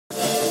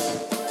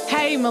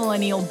Hey,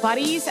 Millennial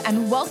Buddies,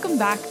 and welcome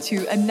back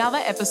to another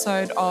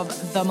episode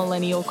of The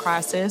Millennial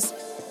Crisis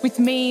with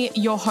me,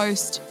 your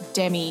host,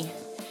 Demi.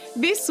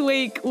 This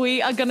week,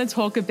 we are going to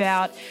talk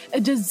about a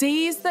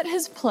disease that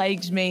has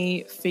plagued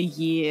me for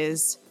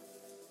years.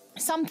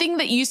 Something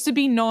that used to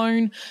be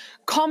known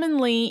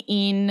commonly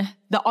in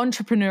the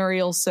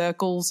entrepreneurial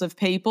circles of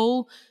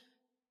people,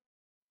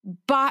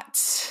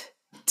 but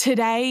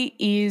today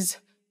is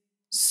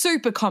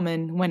super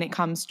common when it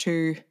comes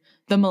to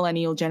the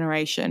millennial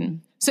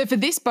generation. So for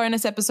this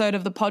bonus episode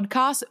of the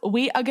podcast,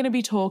 we are going to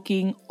be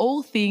talking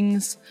all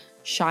things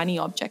shiny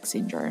object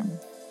syndrome.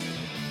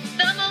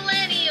 The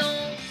millennial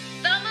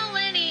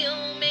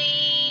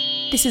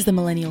me. This is The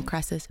Millennial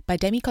Crisis by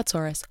Demi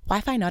Kotsaurus,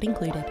 Wi-Fi not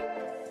included.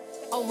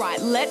 All right,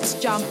 let's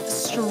jump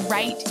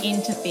straight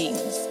into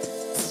things.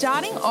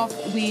 Starting off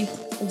with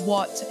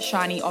what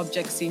shiny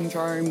object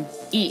syndrome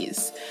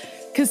is,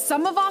 because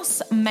some of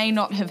us may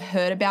not have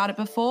heard about it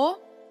before.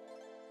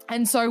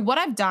 And so what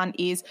I've done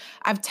is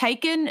I've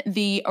taken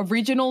the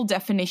original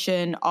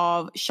definition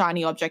of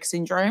shiny object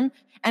syndrome,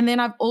 and then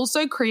I've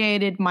also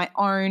created my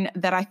own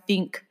that I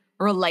think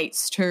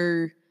relates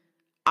to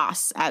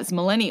us as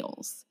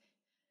millennials.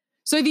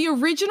 So the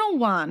original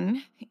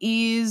one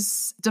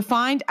is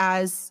defined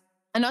as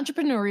an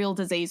entrepreneurial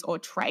disease or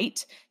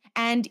trait,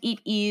 and it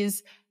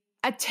is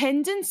a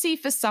tendency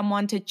for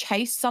someone to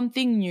chase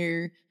something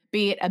new,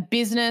 be it a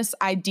business,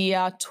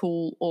 idea,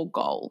 tool, or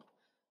goal.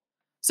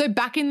 So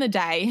back in the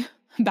day,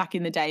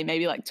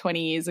 maybe like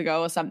 20 years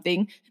ago or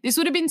something, this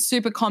would have been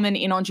super common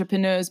in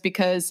entrepreneurs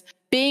because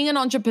being an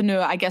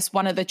entrepreneur, I guess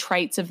one of the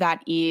traits of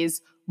that is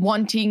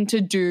wanting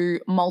to do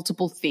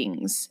multiple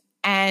things.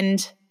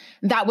 And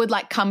that would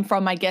like come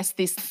from, I guess,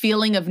 this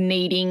feeling of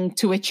needing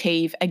to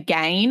achieve a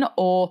gain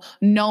or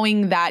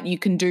knowing that you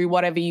can do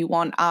whatever you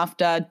want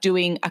after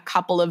doing a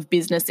couple of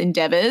business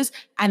endeavors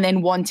and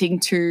then wanting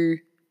to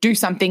do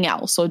something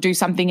else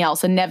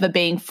and never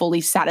being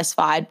fully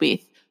satisfied with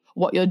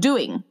what you're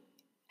doing.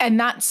 And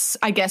that's,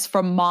 I guess,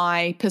 from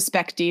my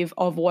perspective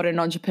of what an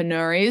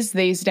entrepreneur is.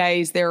 These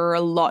days, there are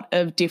a lot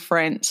of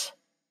different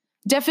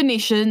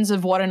definitions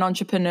of what an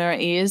entrepreneur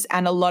is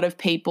and a lot of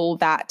people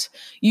that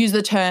use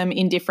the term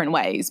in different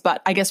ways.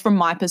 But I guess from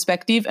my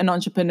perspective, an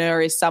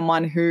entrepreneur is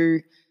someone who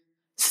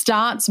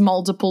starts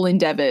multiple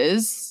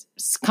endeavors,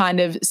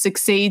 kind of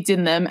succeeds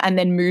in them, and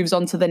then moves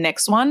on to the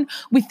next one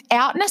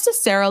without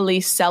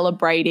necessarily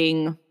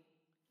celebrating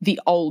the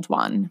old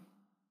one.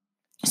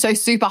 So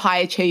super high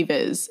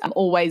achievers are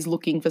always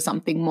looking for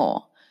something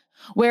more.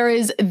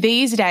 Whereas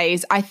these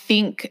days, I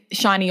think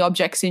shiny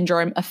object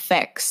syndrome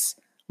affects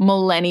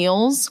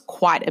millennials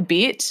quite a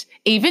bit,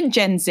 even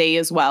Gen Z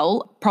as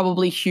well,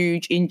 probably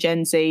huge in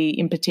Gen Z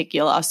in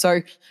particular.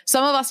 So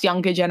some of us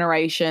younger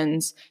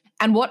generations,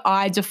 and what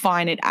I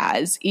define it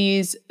as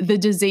is the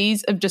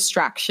disease of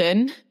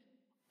distraction,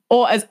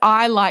 or as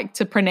I like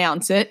to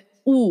pronounce it,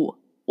 ooh,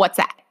 what's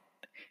that?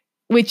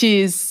 Which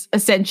is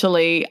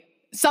essentially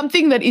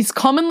something that is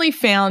commonly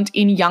found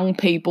in young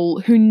people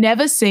who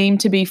never seem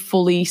to be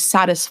fully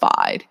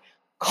satisfied,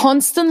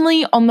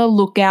 constantly on the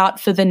lookout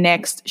for the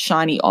next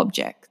shiny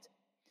object.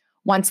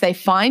 Once they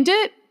find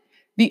it,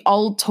 the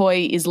old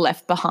toy is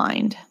left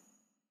behind.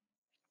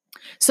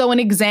 So an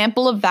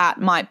example of that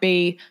might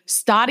be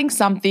starting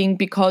something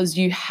because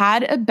you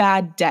had a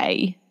bad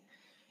day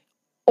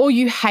or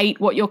you hate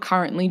what you're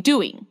currently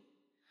doing.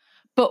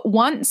 But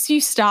once you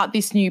start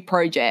this new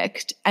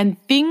project and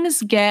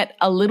things get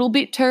a little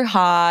bit too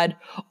hard,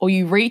 or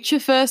you reach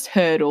your first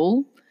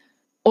hurdle,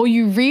 or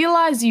you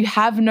realize you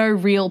have no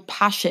real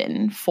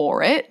passion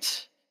for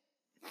it,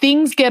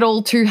 things get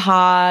all too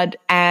hard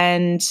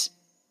and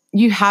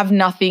you have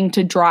nothing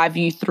to drive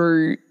you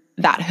through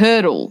that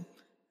hurdle.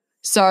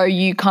 So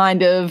you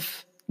kind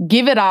of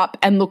give it up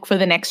and look for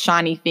the next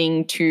shiny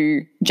thing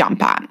to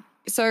jump at.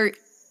 So,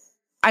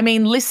 I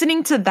mean,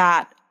 listening to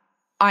that,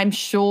 I'm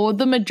sure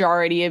the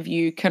majority of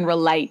you can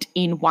relate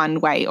in one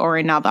way or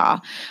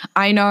another.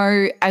 I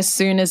know as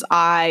soon as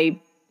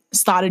I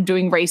started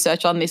doing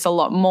research on this a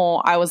lot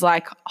more, I was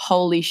like,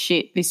 holy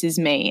shit, this is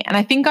me. And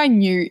I think I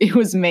knew it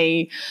was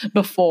me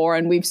before,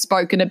 and we've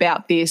spoken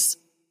about this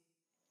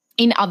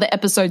in other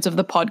episodes of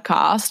the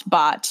podcast.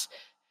 But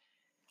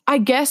I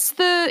guess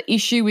the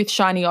issue with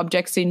shiny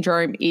object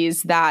syndrome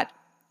is that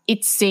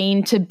it's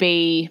seen to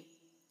be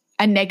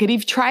a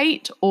negative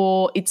trait,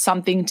 or it's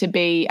something to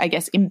be, I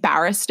guess,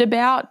 embarrassed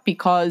about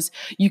because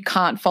you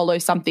can't follow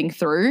something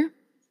through.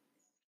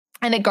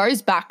 And it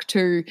goes back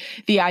to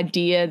the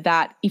idea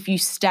that if you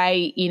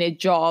stay in a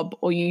job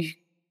or you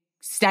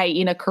stay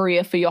in a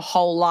career for your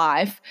whole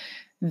life,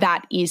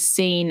 that is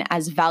seen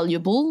as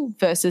valuable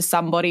versus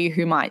somebody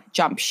who might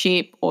jump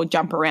ship or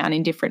jump around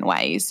in different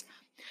ways.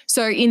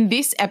 So in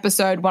this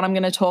episode, what I'm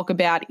going to talk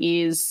about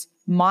is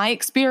my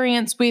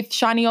experience with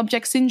shiny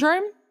object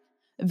syndrome,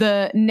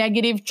 the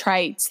negative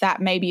traits that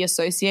may be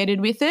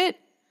associated with it,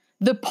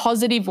 the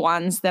positive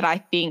ones that I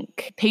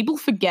think people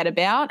forget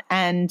about,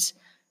 and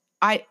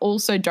I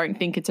also don't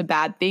think it's a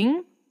bad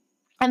thing,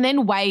 and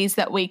then ways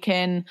that we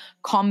can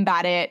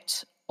combat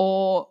it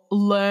or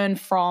learn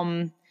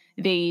from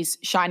these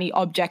shiny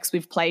objects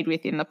we've played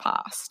with in the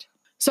past.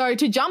 So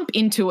to jump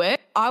into it,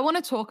 I want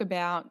to talk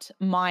about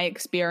my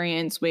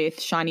experience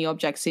with shiny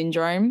object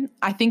syndrome.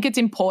 I think it's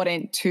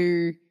important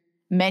to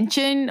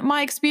mention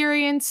my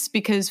experience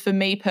because for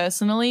me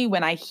personally,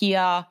 when I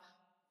hear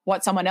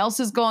what someone else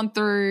has gone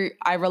through,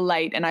 I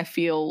relate and I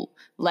feel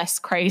less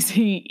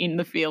crazy in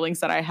the feelings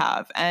that I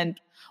have. And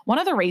one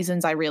of the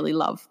reasons I really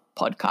love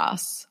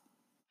podcasts.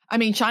 I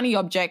mean, shiny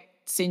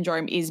object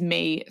syndrome is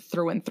me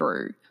through and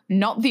through.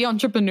 Not the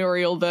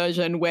entrepreneurial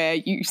version where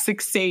you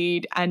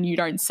succeed and you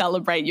don't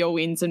celebrate your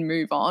wins and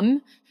move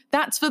on.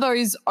 That's for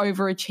those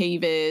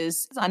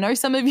overachievers. I know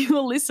some of you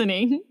are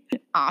listening,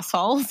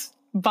 assholes,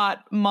 but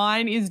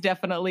mine is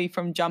definitely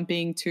from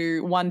jumping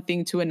to one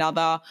thing to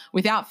another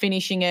without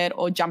finishing it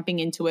or jumping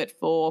into it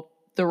for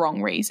the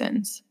wrong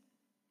reasons.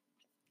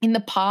 In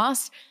the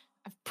past,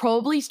 I've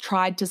probably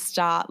tried to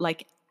start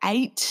like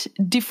 8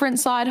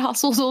 different side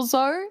hustles or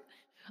so.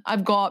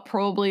 I've got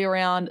probably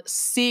around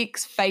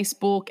 6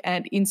 Facebook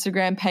and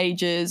Instagram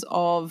pages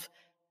of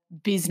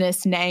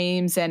business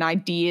names and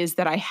ideas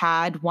that I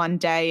had one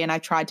day and I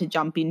tried to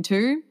jump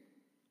into.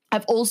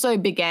 I've also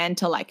began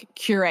to like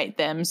curate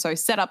them. So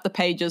set up the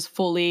pages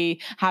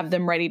fully, have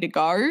them ready to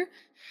go.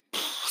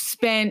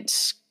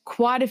 Spent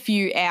quite a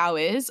few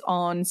hours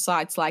on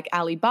sites like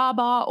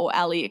Alibaba or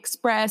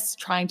AliExpress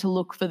trying to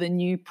look for the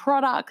new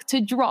product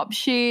to drop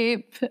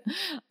ship,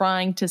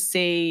 trying to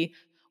see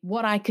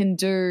what I can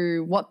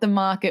do, what the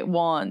market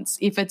wants,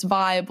 if it's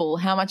viable,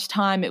 how much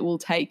time it will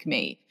take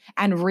me,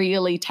 and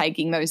really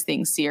taking those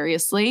things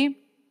seriously.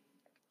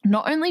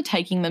 Not only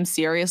taking them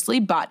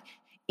seriously, but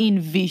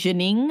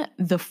envisioning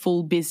the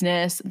full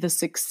business, the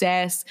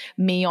success,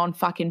 me on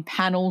fucking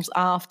panels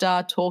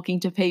after, talking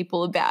to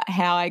people about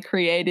how I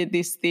created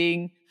this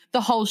thing,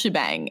 the whole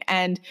shebang.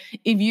 And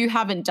if you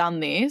haven't done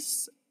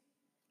this,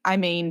 I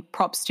mean,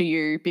 props to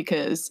you,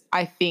 because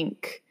I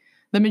think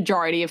the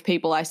majority of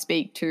people I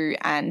speak to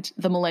and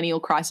the millennial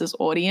crisis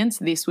audience,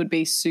 this would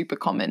be super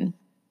common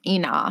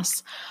in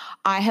us.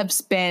 I have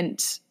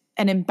spent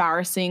an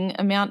embarrassing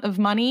amount of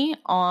money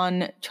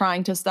on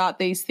trying to start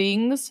these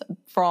things,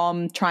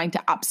 from trying to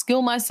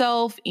upskill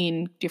myself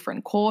in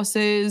different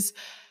courses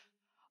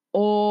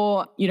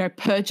or,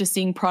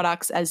 purchasing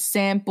products as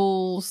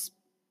samples,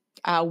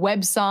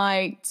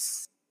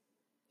 websites.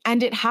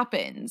 And it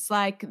happens.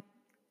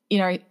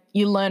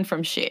 You learn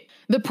from shit.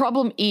 The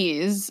problem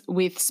is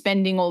with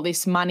spending all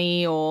this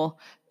money or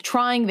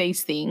trying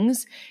these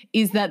things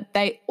is that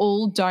they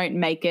all don't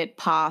make it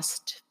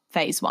past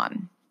phase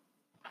 1.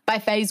 By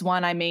phase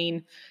 1, I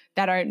mean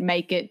they don't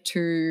make it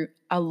to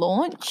a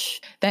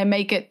launch. They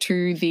make it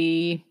to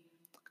the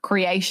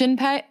creation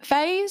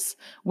phase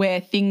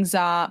where things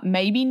are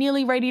maybe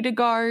nearly ready to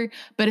go.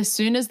 But as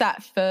soon as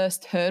that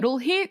first hurdle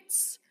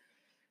hits,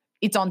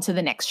 it's on to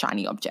the next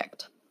shiny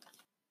object.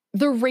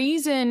 The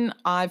reason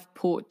I've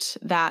put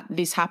that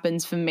this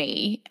happens for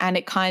me, and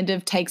it kind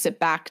of takes it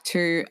back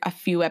to a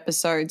few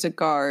episodes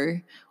ago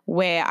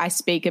where I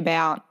speak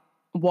about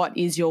what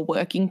is your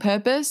working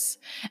purpose.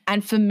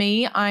 And for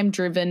me, I'm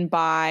driven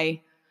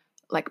by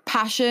like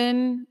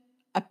passion,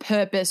 a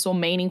purpose or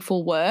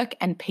meaningful work,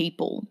 and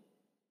people,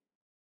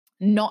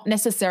 not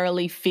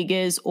necessarily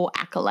figures or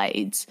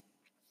accolades.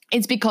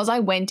 It's because I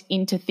went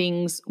into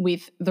things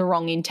with the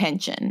wrong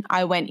intention.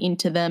 I went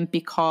into them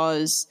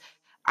because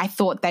I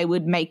thought they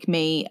would make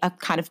me a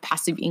kind of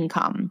passive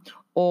income,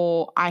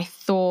 or I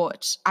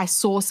thought I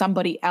saw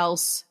somebody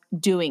else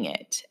doing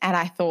it and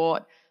I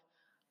thought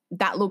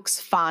that looks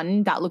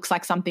fun, that looks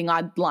like something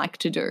I'd like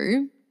to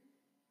do,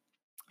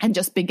 and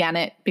just began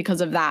it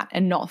because of that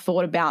and not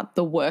thought about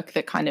the work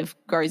that kind of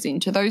goes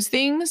into those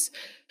things.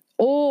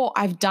 Or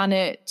I've done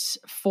it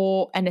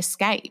for an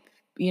escape,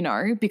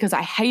 because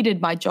I hated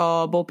my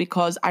job or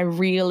because I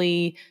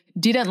really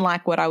didn't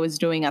like what I was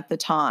doing at the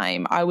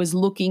time. I was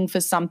looking for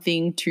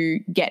something to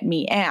get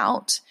me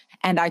out,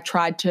 and I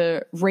tried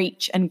to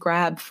reach and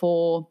grab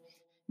for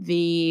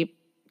the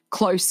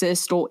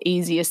closest or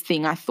easiest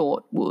thing I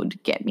thought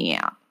would get me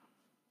out.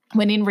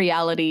 When in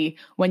reality,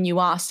 when you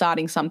are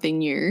starting something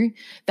new,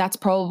 that's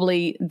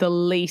probably the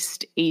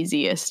least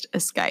easiest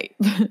escape.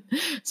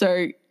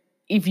 So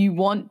if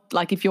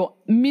you're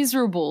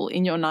miserable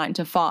in your 9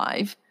 to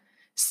 5,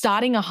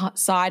 starting a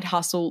side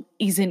hustle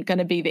isn't going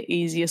to be the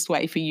easiest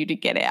way for you to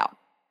get out.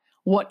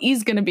 What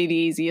is going to be the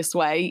easiest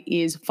way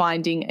is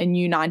finding a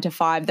new 9 to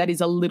 5 that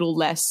is a little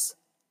less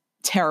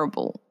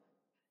terrible,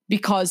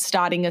 because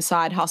starting a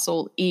side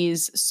hustle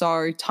is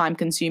so time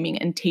consuming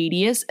and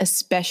tedious,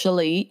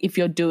 especially if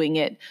you're doing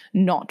it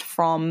not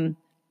from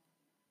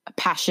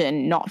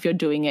passion, not if you're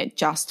doing it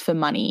just for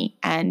money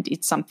and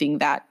it's something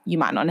that you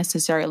might not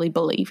necessarily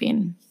believe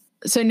in.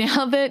 So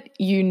now that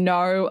you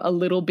know a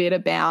little bit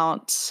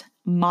about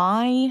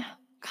my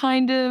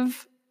kind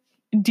of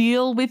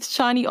deal with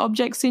shiny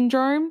object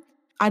syndrome,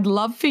 I'd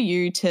love for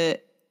you to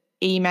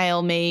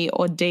email me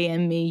or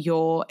DM me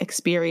your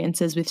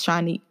experiences with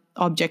shiny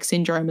object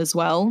syndrome as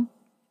well.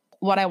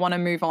 What I want to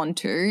move on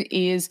to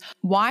is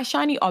why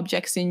shiny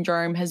object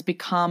syndrome has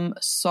become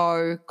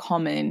so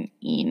common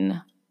in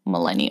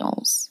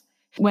millennials.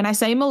 When I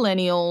say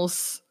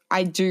millennials,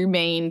 I do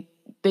mean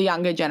the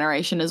younger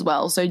generation as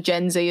well. So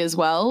Gen Z as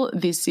well.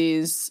 This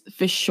is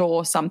for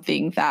sure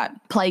something that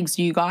plagues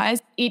you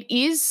guys. It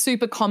is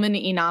super common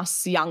in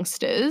us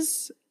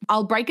youngsters.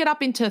 I'll break it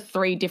up into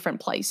 3 different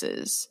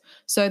places.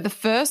 So the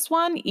first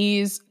one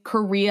is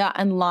career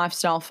and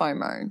lifestyle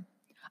FOMO.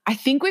 I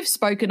think we've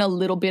spoken a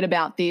little bit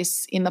about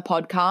this in the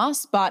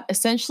podcast, but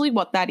essentially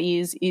what that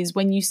is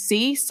when you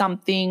see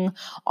something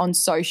on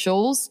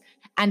socials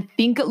and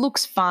think it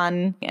looks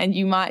fun, and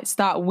you might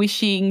start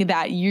wishing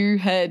that you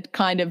had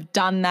kind of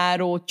done that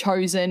or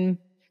chosen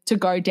to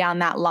go down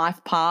that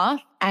life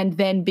path, and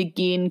then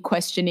begin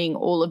questioning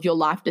all of your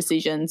life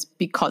decisions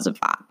because of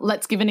that.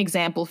 Let's give an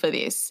example for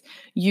this.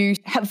 You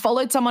have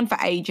followed someone for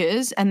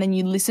ages, and then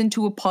you listen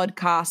to a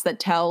podcast that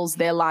tells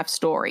their life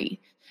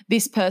story.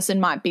 This person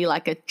might be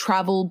like a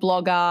travel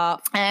blogger,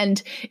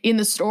 and in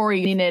the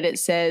story in it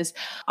says,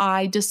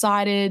 I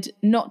decided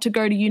not to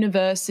go to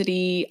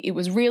university. It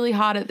was really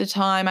hard at the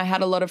time. I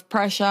had a lot of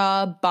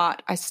pressure,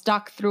 but I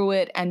stuck through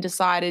it and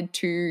decided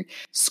to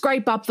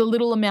scrape up the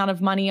little amount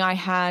of money I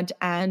had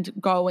and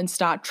go and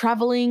start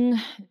traveling,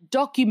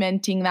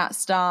 documenting that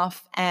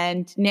stuff.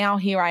 And now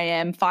here I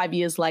am 5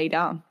 years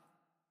later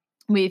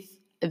with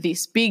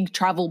this big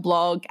travel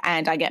blog,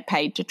 and I get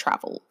paid to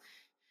travel.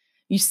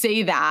 You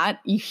see that,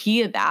 you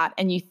hear that,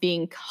 and you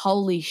think,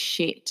 holy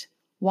shit,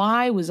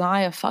 why was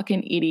I a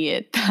fucking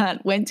idiot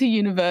that went to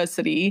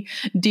university,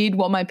 did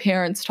what my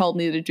parents told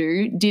me to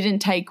do, didn't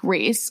take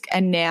risk,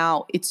 and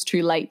now it's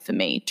too late for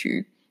me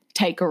to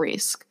take a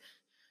risk.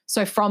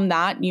 So from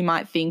that, you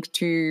might think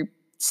to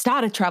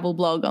start a travel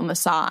blog on the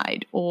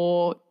side,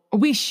 or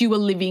wish you were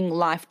living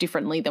life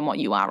differently than what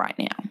you are right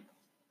now.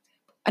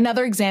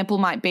 Another example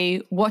might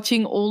be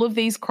watching all of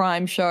these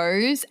crime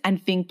shows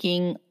and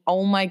thinking,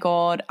 oh my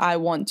God, I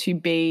want to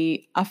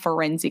be a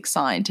forensic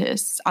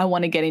scientist. I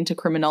want to get into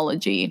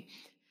criminology.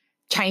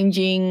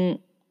 Changing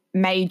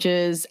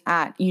majors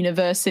at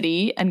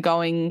university and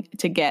going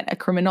to get a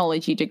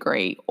criminology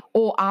degree.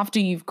 Or after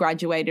you've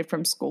graduated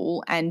from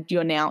school and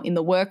you're now in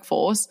the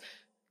workforce,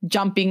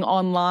 jumping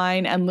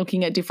online and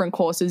looking at different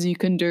courses you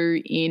can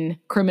do in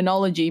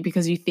criminology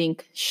because you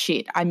think,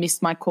 shit, I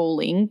missed my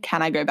calling.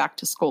 Can I go back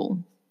to school?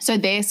 So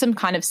there's some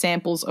kind of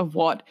samples of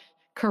what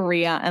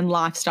career and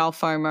lifestyle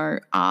FOMO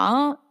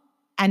are.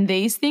 And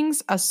these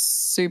things are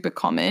super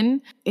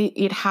common.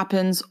 It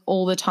happens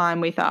all the time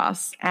with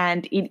us.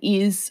 And it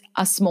is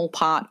a small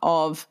part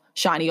of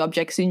shiny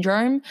object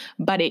syndrome,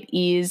 but it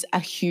is a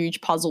huge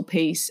puzzle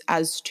piece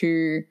as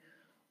to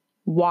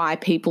why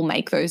people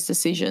make those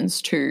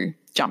decisions to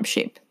jump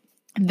ship.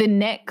 The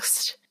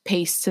next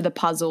piece to the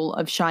puzzle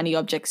of shiny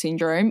object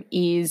syndrome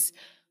is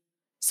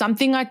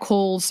something I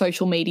call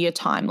social media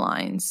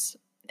timelines.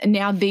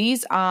 Now,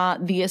 these are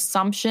the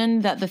assumption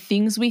that the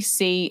things we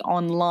see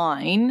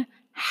online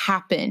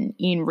happen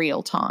in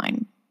real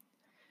time.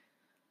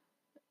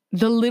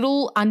 The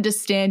little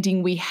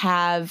understanding we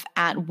have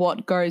at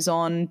what goes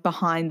on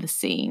behind the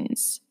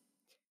scenes.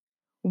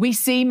 We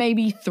see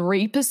maybe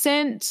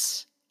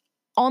 3%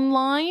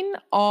 online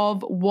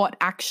of what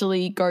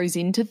actually goes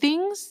into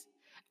things.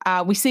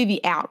 We see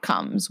the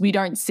outcomes. We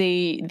don't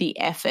see the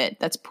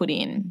effort that's put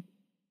in.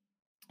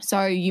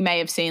 So you may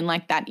have seen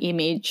like that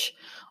image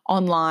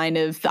online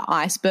of the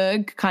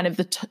iceberg, kind of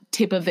the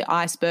tip of the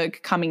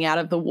iceberg coming out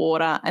of the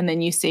water, and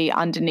then you see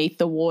underneath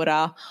the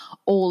water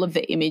all of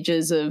the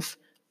images of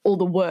all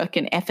the work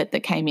and effort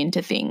that came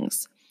into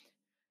things.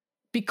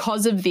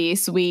 Because of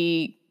this,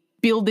 we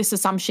build this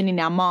assumption in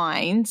our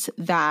minds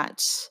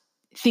that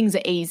things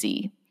are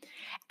easy.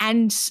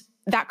 And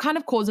that kind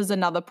of causes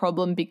another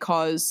problem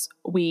because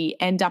we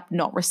end up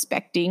not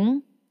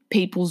respecting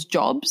people's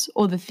jobs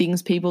or the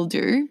things people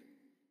do.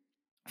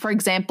 For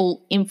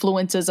example,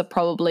 influencers are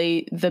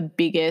probably the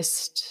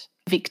biggest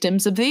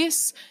victims of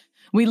this.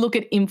 We look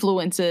at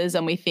influencers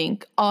and we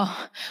think,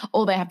 oh,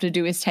 all they have to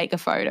do is take a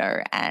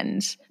photo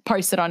and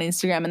post it on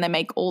Instagram and they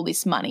make all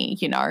this money,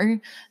 you know.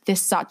 They're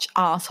such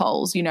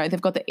assholes, you know,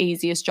 they've got the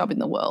easiest job in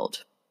the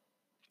world.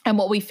 And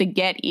what we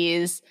forget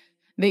is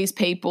these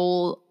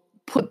people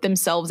put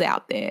themselves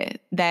out there.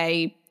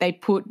 They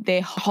put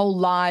their whole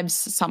lives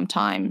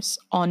sometimes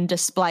on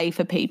display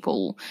for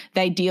people.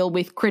 They deal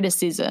with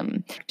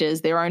criticism.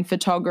 There's their own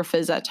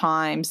photographers at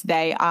times.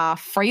 They are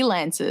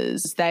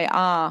freelancers. They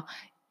are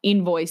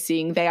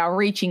invoicing. They are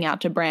reaching out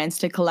to brands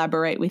to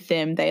collaborate with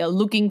them. They are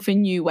looking for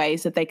new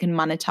ways that they can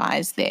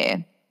monetize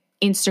their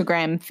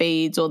Instagram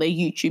feeds or their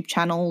YouTube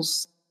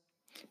channels.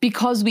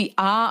 Because we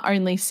are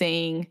only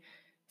seeing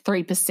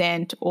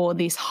 3% or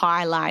this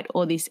highlight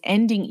or this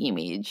ending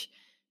image,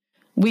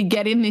 we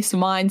get in this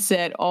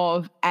mindset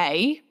of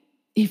A,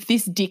 if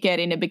this dickhead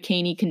in a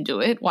bikini can do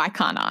it, why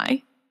can't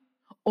I?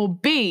 Or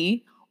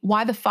B,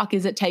 why the fuck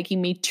is it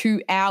taking me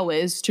 2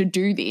 hours to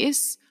do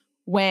this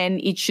when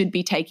it should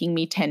be taking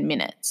me 10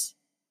 minutes?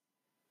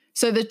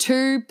 So the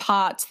 2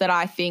 parts that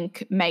I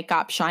think make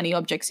up shiny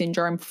object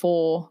syndrome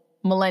for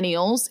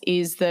millennials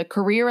is the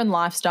career and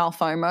lifestyle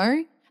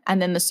FOMO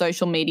and then the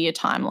social media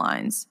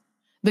timelines.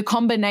 The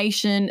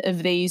combination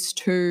of these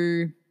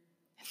 2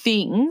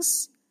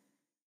 things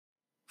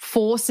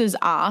forces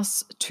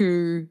us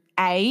to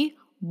A,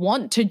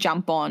 want to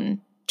jump on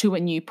to a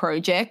new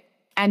project,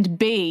 and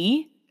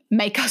B,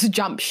 make us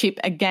jump ship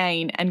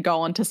again and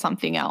go on to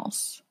something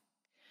else.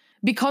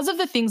 Because of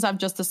the things I've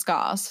just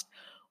discussed,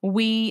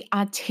 we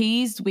are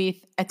teased with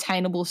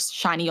attainable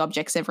shiny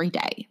objects every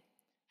day.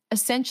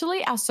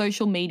 Essentially, our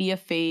social media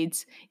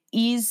feeds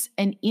is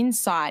an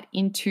insight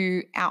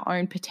into our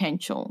own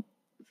potential.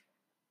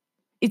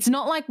 It's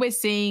not like we're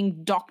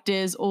seeing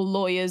doctors or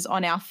lawyers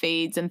on our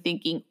feeds and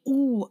thinking,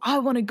 ooh, I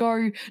want to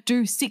go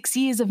do 6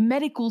 years of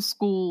medical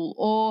school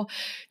or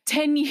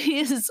 10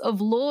 years of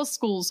law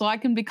school so I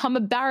can become a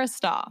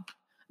barrister.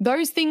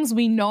 Those things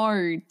we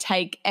know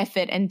take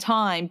effort and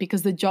time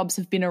because the jobs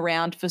have been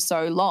around for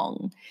so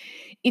long.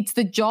 It's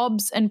the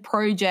jobs and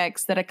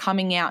projects that are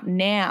coming out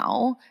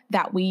now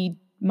that we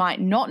might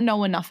not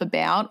know enough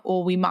about,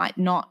 or we might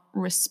not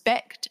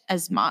respect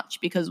as much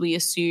because we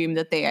assume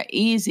that they are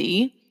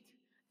easy.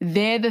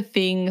 They're the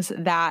things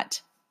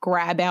that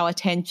grab our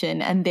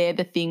attention, and they're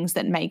the things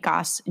that make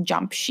us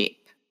jump ship.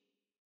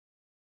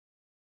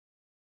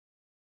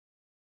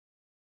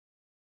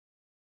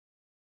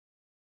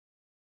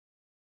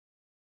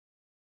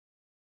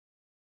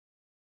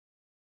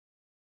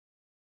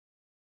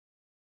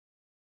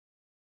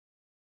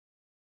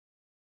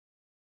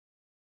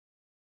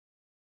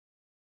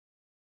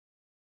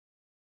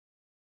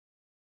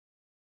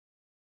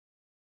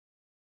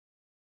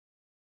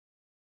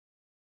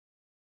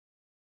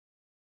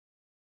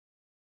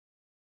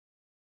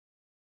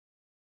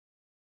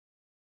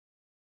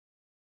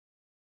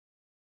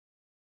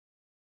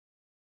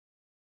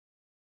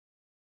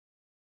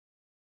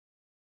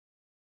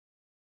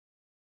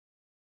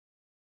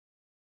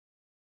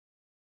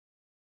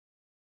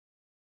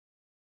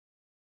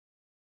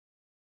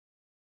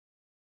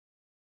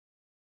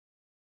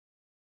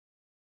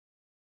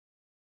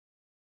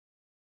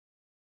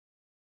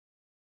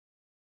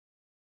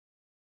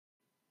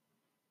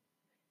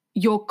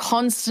 You're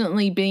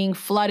constantly being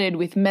flooded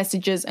with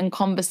messages and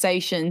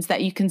conversations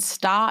that you can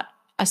start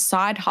a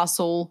side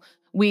hustle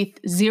with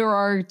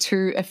 $0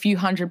 to a few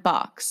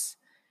 $100.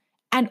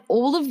 And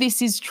all of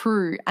this is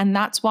true. And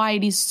that's why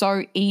it is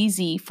so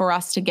easy for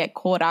us to get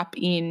caught up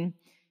in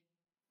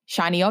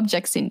shiny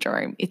object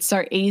syndrome. It's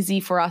so easy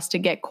for us to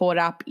get caught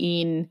up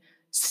in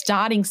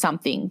starting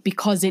something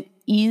because it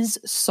is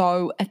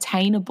so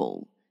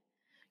attainable.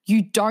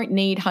 You don't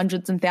need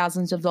hundreds and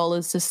thousands of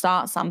dollars to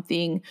start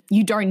something.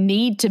 You don't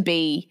need to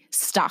be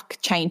stuck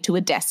chained to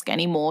a desk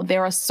anymore.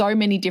 There are so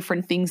many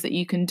different things that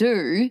you can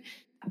do.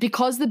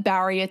 Because the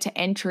barrier to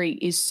entry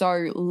is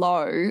so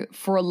low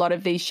for a lot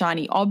of these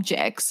shiny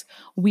objects,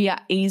 we are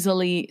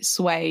easily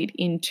swayed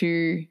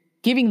into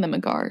giving them a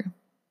go.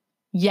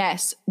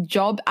 Yes,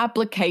 job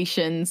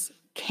applications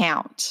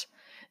count.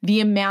 The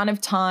amount of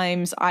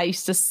times I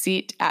used to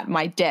sit at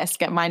my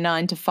desk at my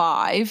 9 to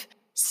 5,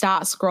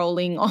 start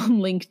scrolling on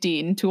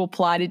LinkedIn to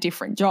apply to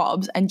different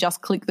jobs and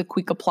just click the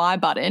quick apply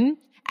button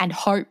and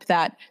hope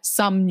that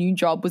some new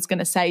job was going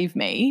to save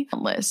me.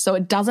 So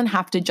it doesn't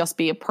have to just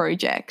be a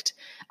project.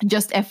 And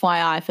just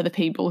FYI for the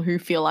people who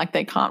feel like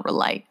they can't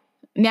relate.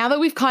 Now that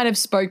we've kind of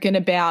spoken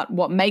about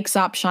what makes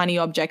up shiny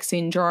object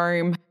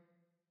syndrome,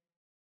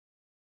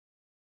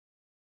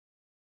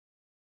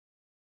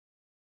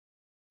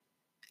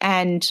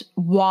 and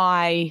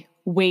why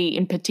we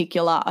in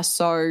particular are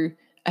so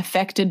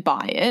affected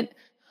by it,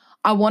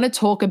 I want to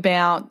talk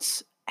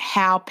about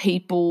how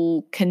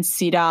people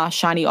consider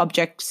shiny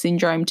object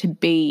syndrome to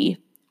be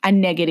a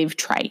negative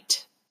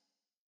trait.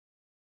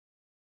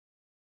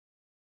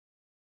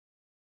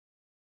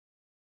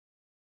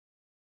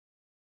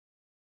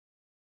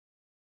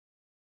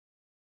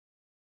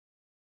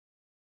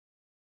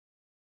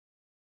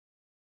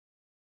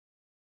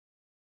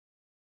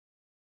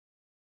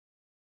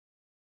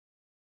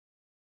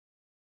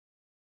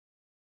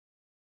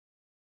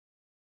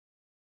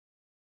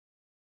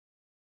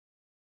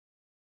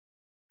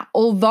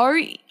 Although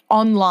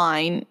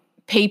online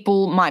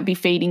people might be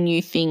feeding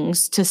you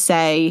things to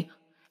say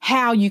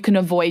how you can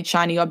avoid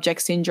shiny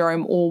object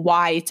syndrome or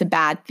why it's a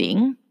bad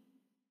thing,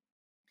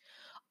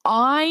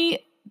 I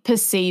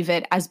perceive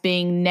it as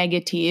being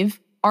negative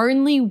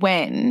only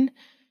when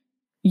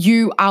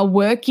you are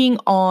working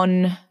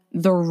on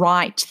the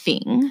right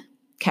thing,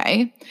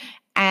 okay,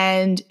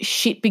 and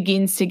shit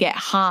begins to get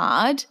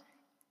hard,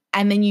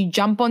 and then you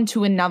jump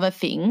onto another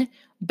thing,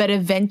 but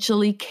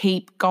eventually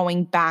keep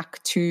going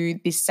back to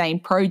this same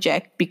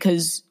project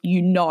because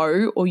you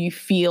know or you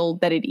feel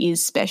that it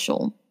is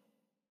special.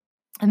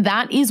 And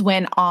that is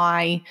when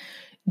I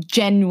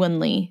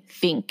genuinely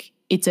think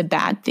it's a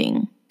bad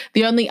thing.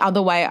 The only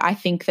other way I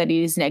think that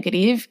it is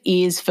negative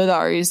is for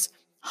those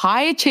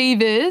high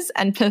achievers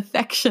and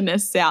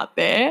perfectionists out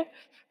there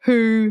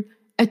who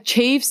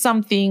achieve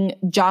something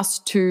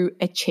just to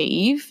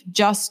achieve,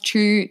 just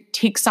to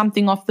tick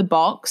something off the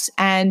box,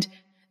 and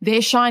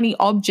their shiny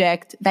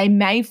object, they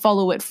may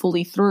follow it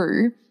fully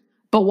through,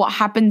 but what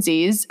happens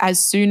is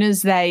as soon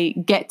as they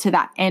get to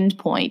that end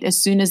point,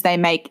 as soon as they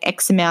make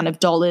X amount of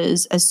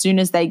dollars, as soon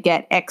as they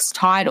get X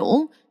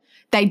title,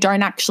 they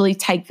don't actually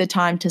take the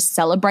time to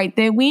celebrate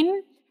their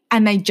win,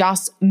 and they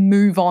just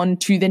move on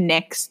to the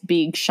next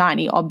big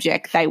shiny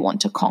object they want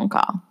to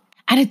conquer.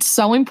 And it's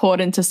so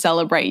important to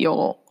celebrate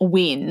your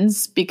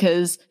wins,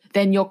 because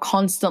then you're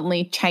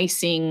constantly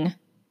chasing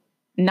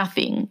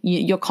nothing.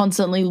 You're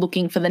constantly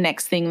looking for the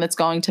next thing that's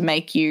going to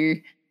make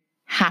you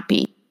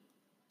happy.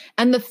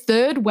 And the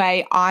third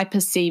way I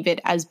perceive it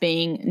as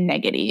being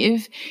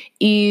negative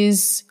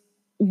is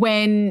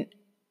when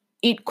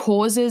it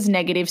causes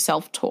negative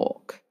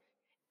self-talk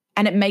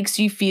and it makes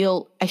you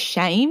feel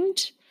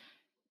ashamed.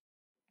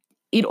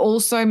 It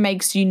also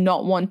makes you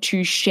not want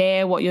to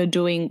share what you're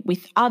doing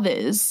with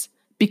others,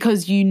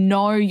 because you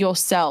know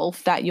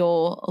yourself that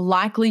you're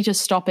likely to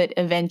stop it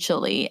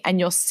eventually, and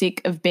you're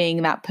sick of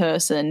being that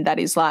person that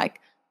is like,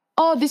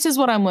 oh, this is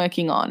what I'm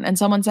working on. And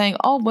someone saying,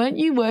 oh, weren't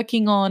you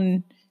working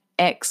on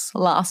X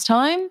last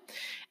time?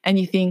 And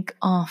you think,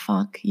 oh,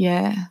 fuck,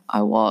 yeah,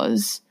 I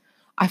was.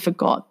 I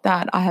forgot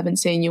that I haven't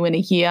seen you in a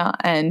year,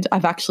 and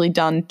I've actually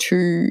done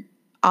 2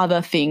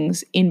 other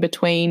things in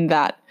between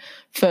that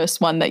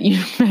first one that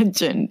you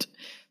mentioned.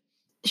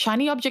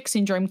 Shiny object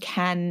syndrome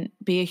can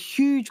be a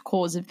huge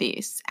cause of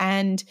this,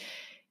 and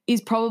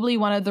is probably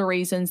one of the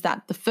reasons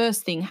that the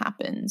first thing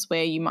happens,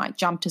 where you might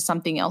jump to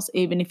something else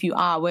even if you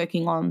are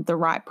working on the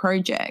right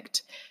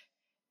project.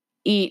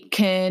 It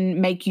can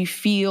make you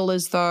feel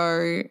as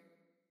though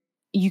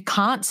you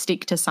can't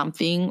stick to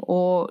something,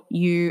 or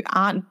you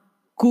aren't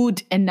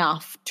good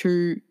enough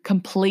to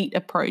complete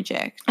a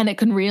project. And it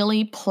can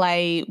really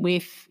play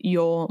with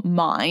your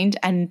mind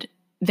and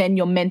then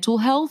your mental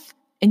health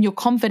and your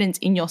confidence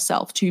in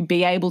yourself to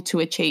be able to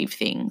achieve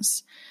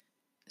things.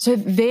 So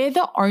they're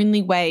the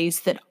only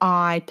ways that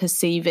I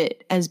perceive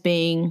it as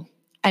being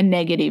a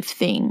negative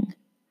thing.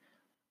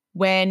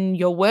 When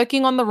you're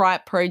working on the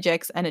right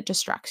projects and it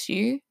distracts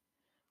you,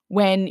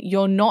 when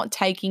you're not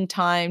taking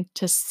time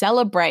to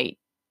celebrate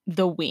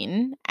the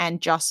win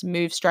and just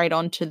move straight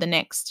on to the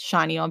next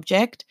shiny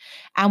object,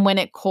 and when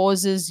it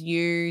causes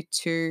you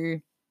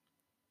to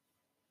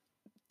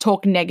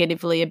talk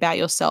negatively about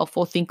yourself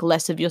or think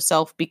less of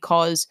yourself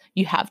because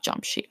you have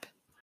jumped ship.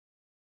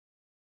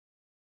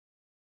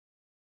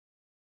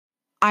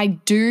 I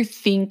do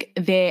think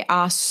there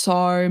are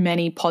so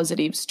many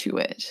positives to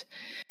it.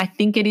 I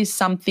think it is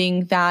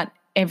something that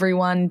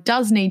everyone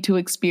does need to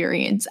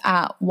experience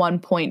at one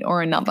point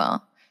or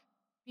another,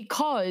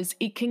 because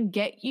it can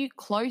get you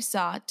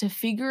closer to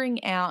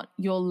figuring out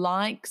your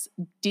likes,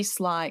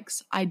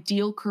 dislikes,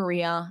 ideal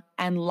career,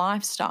 and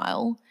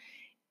lifestyle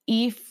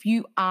if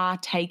you are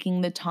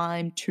taking the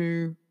time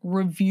to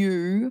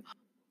review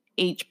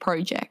each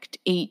project,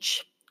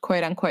 each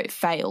quote unquote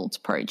failed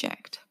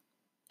project.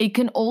 It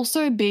can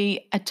also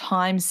be a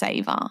time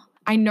saver.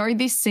 I know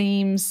this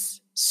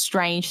seems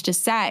strange to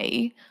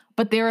say,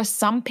 but there are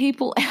some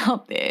people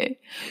out there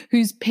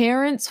whose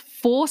parents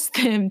force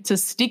them to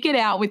stick it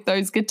out with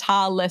those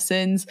guitar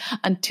lessons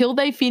until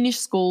they finish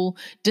school,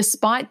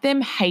 despite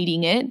them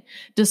hating it,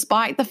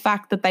 despite the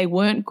fact that they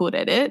weren't good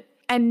at it.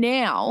 And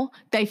now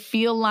they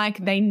feel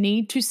like they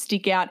need to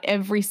stick out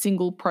every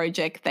single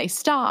project they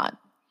start,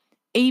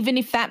 even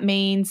if that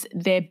means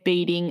they're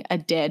beating a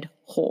dead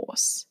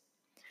horse.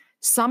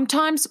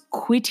 Sometimes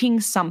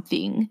quitting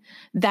something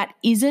that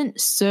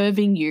isn't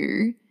serving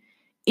you,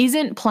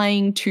 isn't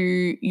playing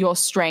to your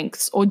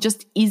strengths, or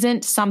just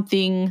isn't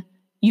something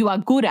you are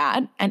good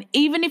at, and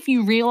even if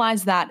you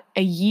realize that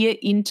a year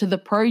into the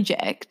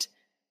project,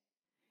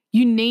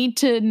 you need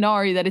to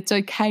know that it's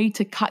okay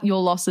to cut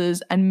your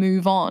losses and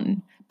move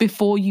on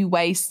before you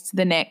waste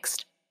the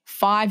next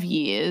 5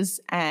 years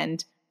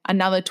and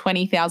another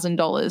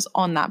 $20,000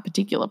 on that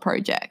particular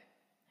project.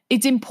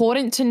 It's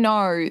important to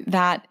know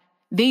that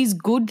these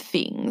good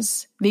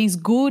things, these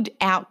good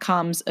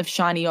outcomes of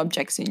shiny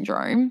object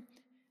syndrome,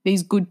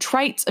 these good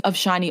traits of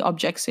shiny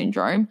object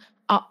syndrome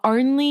are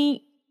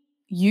only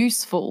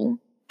useful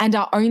and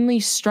are only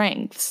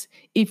strengths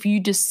if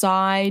you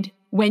decide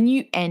when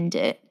you end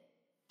it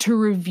to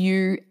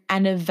review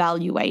and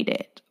evaluate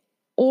it.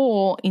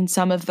 Or in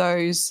some of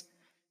those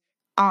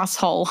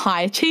asshole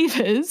high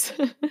achievers,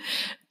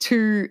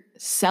 to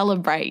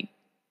celebrate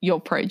your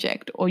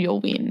project or your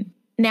win.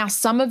 Now,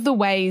 some of the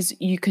ways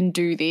you can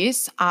do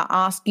this are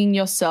asking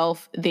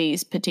yourself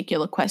these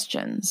particular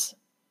questions.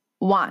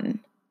 1,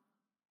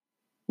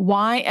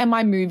 why am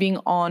I moving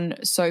on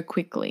so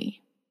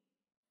quickly?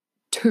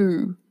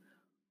 2,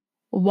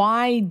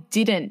 why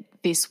didn't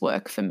this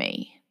work for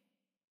me?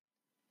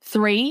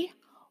 3,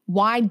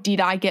 why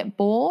did I get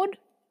bored?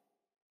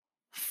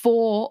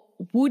 4,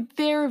 would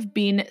there have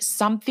been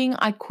something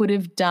I could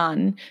have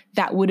done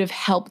that would have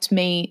helped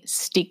me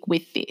stick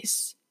with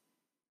this?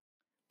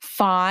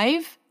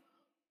 5,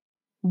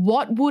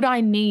 what would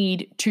I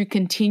need to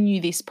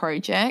continue this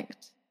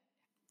project?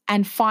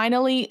 And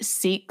finally,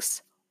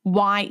 6,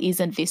 why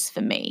isn't this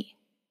for me?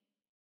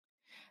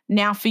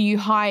 Now, for you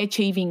high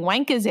achieving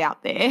wankers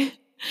out there,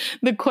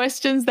 the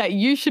questions that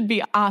you should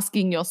be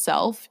asking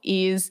yourself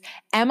is,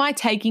 am I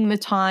taking the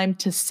time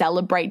to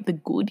celebrate the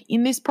good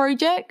in this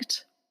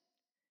project?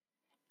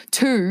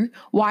 2,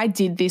 why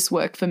did this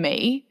work for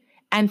me?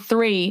 And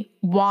 3,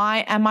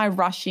 why am I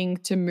rushing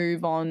to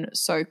move on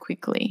so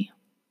quickly?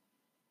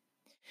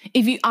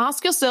 If you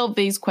ask yourself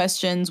these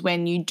questions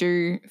when you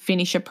do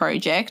finish a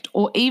project,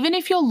 or even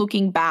if you're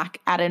looking back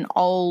at an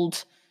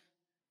old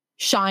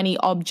shiny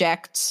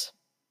object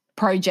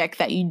project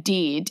that you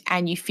did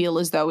and you feel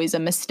as though is a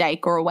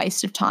mistake or a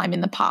waste of time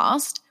in the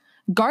past,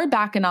 go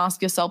back and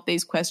ask yourself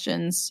these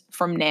questions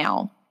from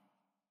now.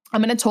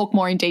 I'm going to talk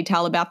more in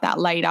detail about that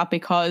later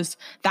because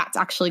that's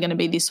actually going to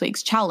be this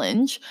week's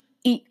challenge.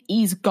 It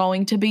is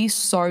going to be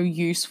so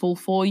useful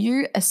for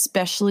you,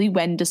 especially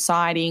when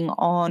deciding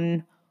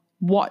on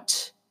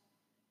what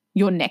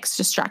your next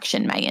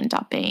distraction may end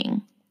up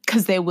being,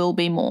 because there will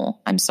be more.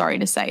 I'm sorry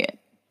to say it.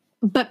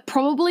 But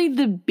probably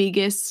the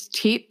biggest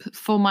tip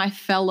for my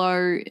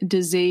fellow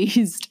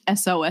diseased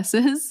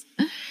SOSs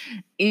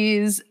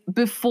is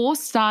before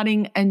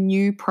starting a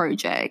new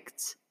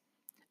project,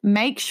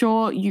 make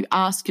sure you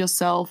ask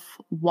yourself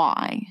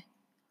why.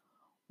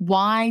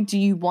 Why do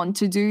you want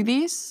to do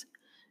this?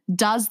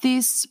 Does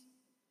this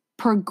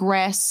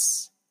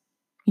progress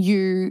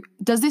you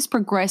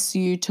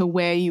to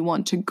where you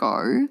want to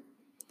go?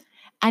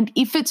 And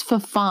if it's for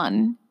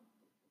fun,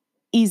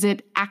 is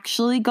it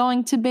actually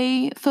going to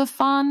be for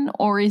fun,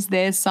 or is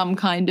there some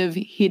kind of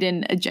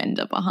hidden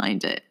agenda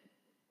behind it?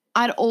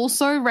 I'd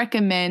also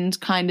recommend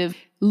kind of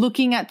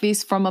looking at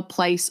this from a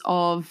place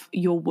of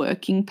your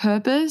working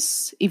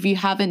purpose. If you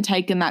haven't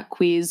taken that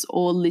quiz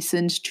or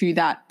listened to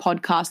that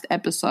podcast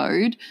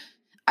episode,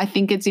 I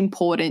think it's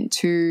important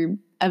to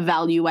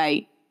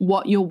evaluate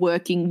what your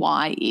working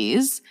why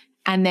is,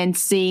 and then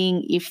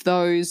seeing if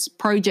those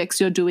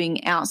projects you're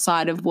doing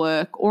outside of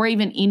work or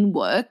even in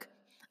work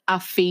are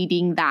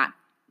feeding that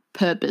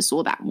purpose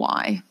or that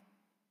why.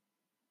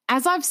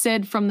 As I've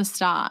said from the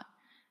start,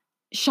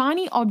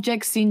 shiny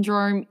object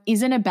syndrome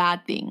isn't a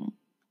bad thing.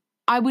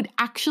 I would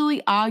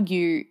actually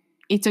argue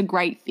it's a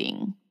great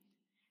thing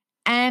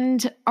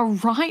and a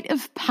rite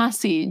of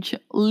passage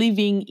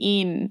living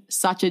in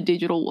such a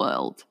digital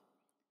world.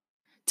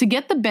 To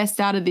get the best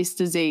out of this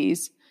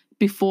disease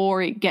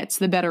before it gets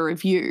the better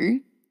of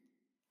you,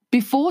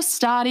 before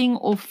starting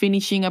or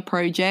finishing a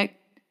project,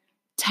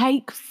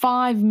 take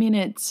 5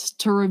 minutes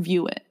to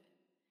review it,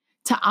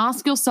 to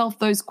ask yourself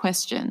those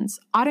questions.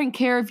 I don't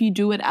care if you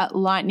do it at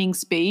lightning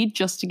speed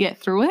just to get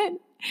through it.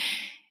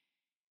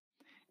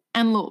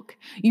 And look,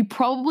 you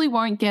probably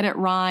won't get it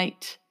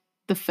right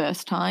the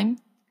first time.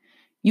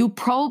 You'll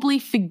probably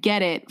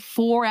forget it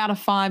 4 out of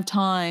 5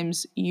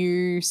 times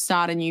you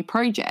start a new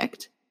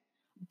project.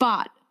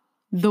 But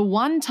the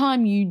one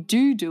time you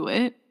do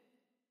it,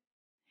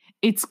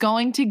 it's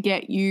going to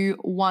get you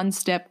one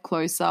step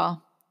closer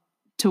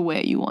to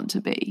where you want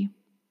to be.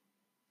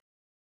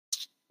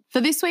 For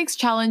this week's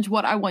challenge,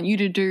 what I want you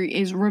to do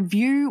is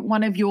review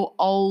one of your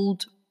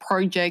old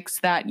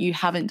projects that you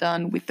haven't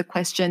done with the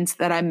questions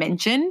that I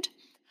mentioned.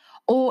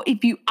 Or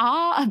if you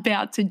are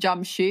about to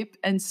jump ship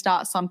and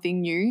start something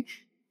new,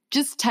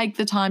 just take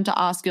the time to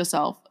ask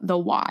yourself the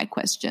why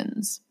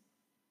questions.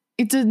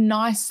 It's a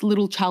nice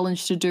little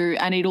challenge to do,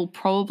 and it'll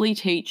probably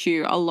teach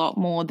you a lot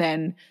more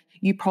than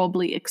you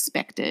probably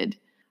expected.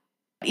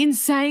 In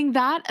saying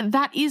that,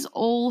 that is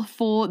all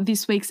for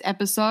this week's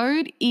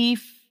episode.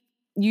 If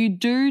you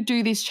do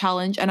this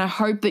challenge, and I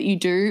hope that you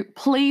do,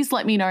 please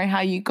let me know how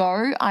you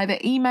go. Either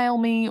email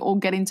me or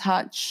get in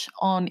touch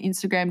on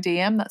Instagram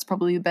DM. That's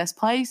probably the best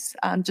place,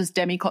 just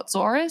Demi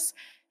Kotsaurus.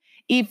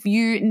 If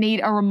you need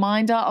a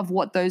reminder of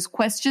what those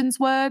questions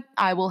were,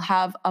 I will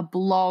have a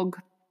blog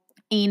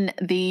in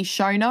the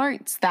show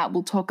notes that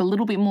will talk a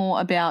little bit more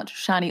about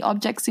shiny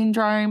object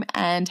syndrome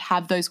and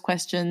have those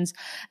questions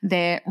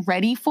there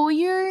ready for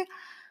you.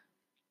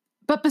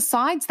 But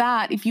besides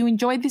that, if you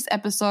enjoyed this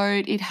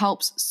episode, it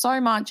helps so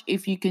much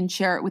if you can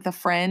share it with a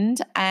friend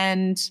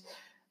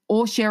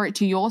or share it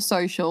to your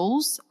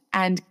socials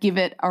and give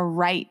it a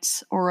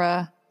rate or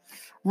a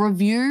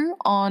review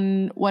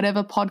on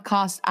whatever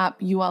podcast app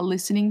you are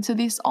listening to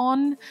this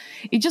on.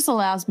 It just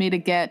allows me to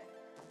get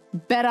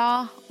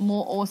better,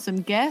 more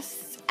awesome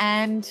guests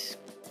and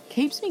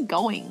keeps me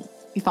going,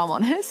 if I'm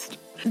honest.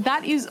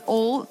 That is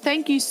all.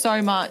 Thank you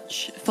so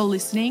much for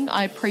listening.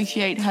 I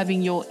appreciate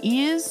having your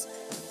ears,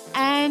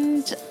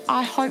 and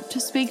I hope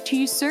to speak to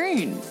you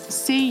soon.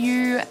 See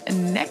you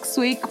next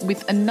week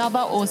with another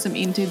awesome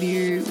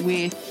interview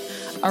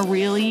with a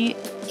really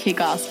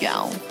kick-ass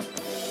gal.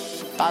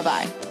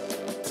 Bye-bye.